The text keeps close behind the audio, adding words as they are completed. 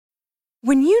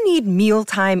When you need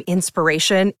mealtime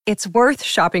inspiration, it's worth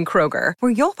shopping Kroger,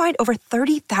 where you'll find over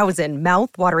 30,000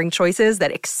 mouth-watering choices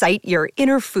that excite your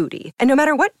inner foodie. And no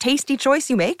matter what tasty choice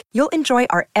you make, you'll enjoy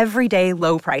our everyday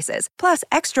low prices, plus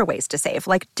extra ways to save,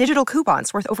 like digital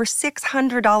coupons worth over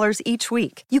 $600 each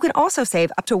week. You can also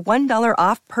save up to $1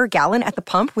 off per gallon at the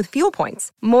pump with fuel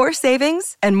points. More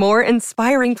savings and more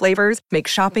inspiring flavors make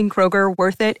shopping Kroger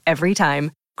worth it every time.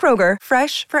 Kroger,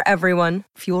 fresh for everyone.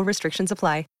 Fuel restrictions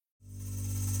apply.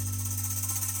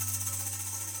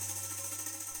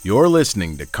 You're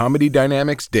listening to Comedy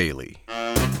Dynamics Daily.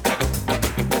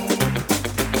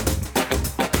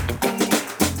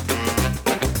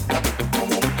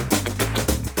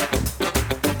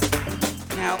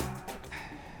 Now,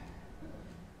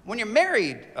 when you're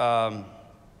married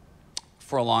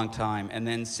for a long time and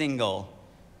then single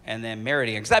and then married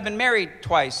again, because I've been married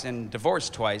twice and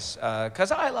divorced twice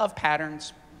because I love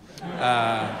patterns.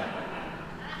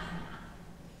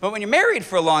 But when you're married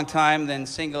for a long time, then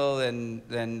single, and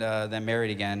then married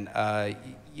again,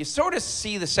 you sort of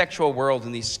see the sexual world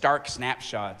in these stark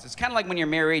snapshots. It's kind of like when you're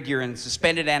married, you're in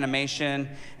suspended animation,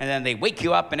 and then they wake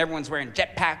you up, and everyone's wearing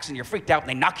jetpacks, and you're freaked out, and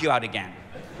they knock you out again.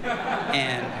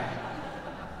 And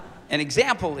an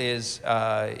example is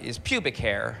pubic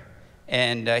hair,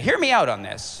 and hear me out on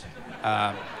this.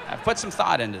 I've put some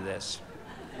thought into this.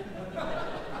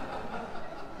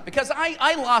 Because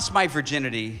I lost my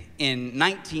virginity in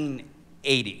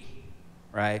 1980,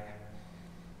 right?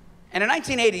 And in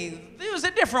 1980, it was a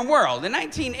different world. In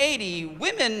 1980,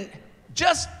 women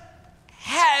just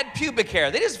had pubic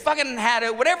hair. They just fucking had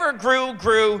it. Whatever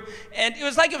grew. And it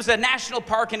was like it was a national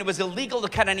park and it was illegal to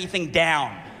cut anything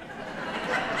down.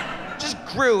 Just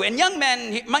grew. And young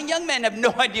men have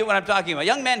no idea what I'm talking about.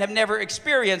 Young men have never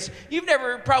experienced, you've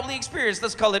never probably experienced,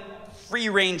 let's call it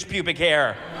free-range pubic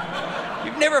hair.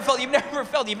 You've never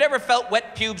felt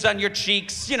wet pubes on your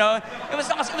cheeks, you know. It was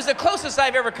awesome. It was the closest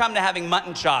I've ever come to having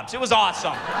mutton chops. It was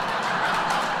awesome.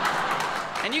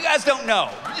 And you guys don't know.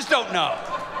 You just don't know.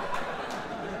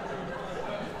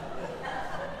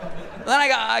 Then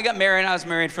I got married. I was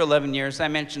married for 11 years. I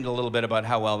mentioned a little bit about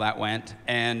how well that went.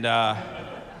 And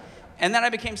then I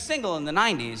became single in the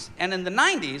 90s. And in the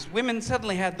 90s, women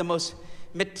suddenly had the most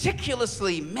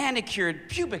meticulously manicured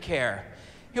pubic hair.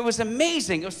 It was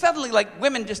amazing. It was suddenly like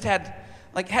women just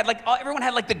everyone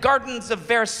had like the gardens of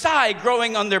Versailles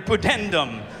growing on their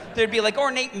pudendum. There'd be like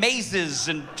ornate mazes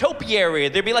and topiary.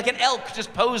 There'd be like an elk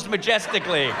just posed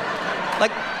majestically.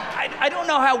 Like, I don't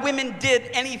know how women did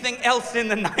anything else in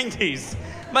the 90s.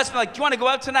 Must be like, do you want to go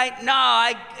out tonight?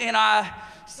 No,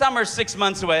 summer's 6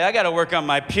 months away. I got to work on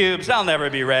my pubes. I'll never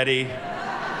be ready.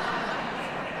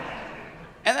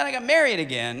 And then I got married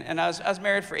again, and I was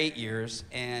married for 8 years,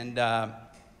 and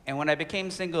when I became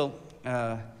single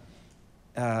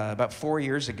about 4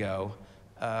 years ago,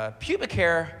 pubic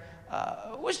hair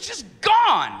was just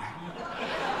gone.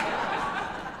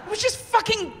 It was just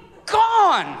fucking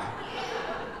gone.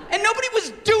 And nobody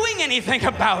was doing anything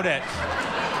about it.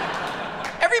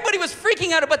 Everybody was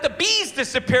freaking out about the bees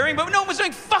disappearing, but no one was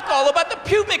doing fuck all about the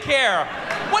pubic hair.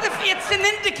 What if it's an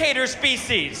indicator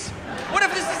species? What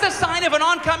if this is a sign of an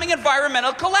oncoming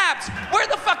environmental collapse? Where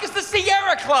the fuck is the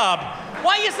Sierra Club?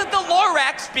 Why isn't the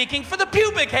Lorax speaking for the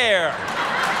pubic hair?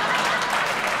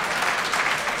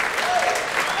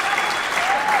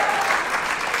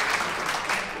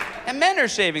 And men are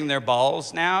shaving their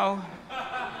balls now.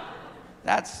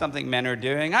 That's something men are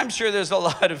doing. I'm sure there's a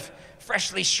lot of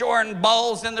freshly shorn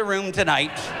balls in the room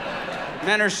tonight.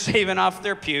 Men are shaving off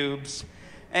their pubes.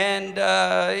 And,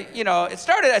 it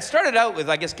started out with,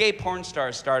 I guess, gay porn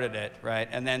stars started it, right?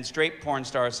 And then straight porn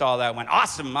stars saw that and went,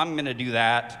 awesome, I'm going to do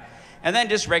that. And then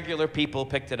just regular people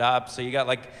picked it up. So you got,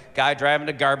 like, guy driving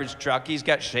a garbage truck, he's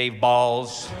got shaved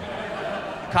balls.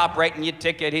 Cop writing you a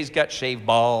ticket, he's got shaved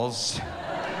balls.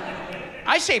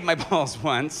 I shaved my balls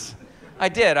once. I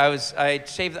did. I was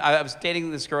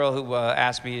dating this girl who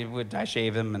asked me, would I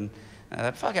shave them? And I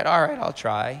thought, fuck it, all right, I'll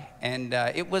try. And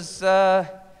it was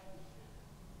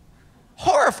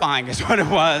horrifying is what it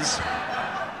was.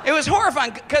 It was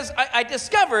horrifying because I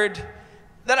discovered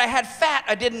that I had fat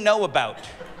I didn't know about.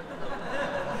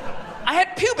 I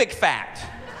had pubic fat.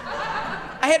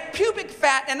 I had pubic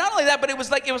fat, and not only that, but it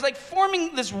was like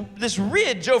forming this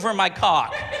ridge over my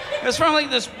cock. It was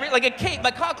forming like a cave. My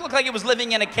cock looked like it was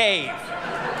living in a cave.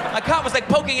 My cock was like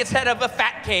poking its head out of a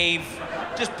fat cave,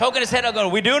 just poking its head out, going,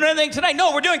 "Are we doing anything tonight?"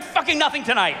 "No, we're doing fucking nothing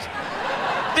tonight.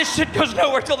 This shit goes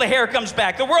nowhere till the hair comes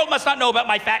back. The world must not know about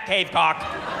my fat cave cock.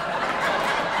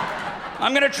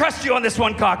 I'm gonna trust you on this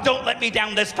one, cock. Don't let me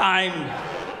down this time."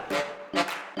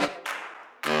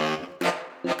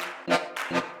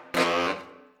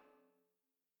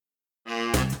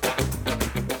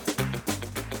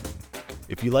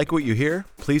 If you like what you hear,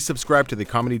 please subscribe to the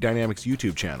Comedy Dynamics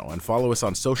YouTube channel and follow us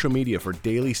on social media for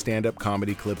daily stand-up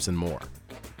comedy clips and more.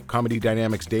 Comedy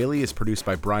Dynamics Daily is produced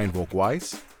by Brian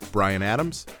Volk-Weiss, Brian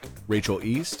Adams, Rachel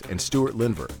East, and Stuart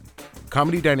Lindver.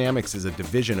 Comedy Dynamics is a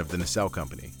division of the Nacelle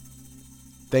Company.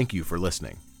 Thank you for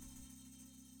listening.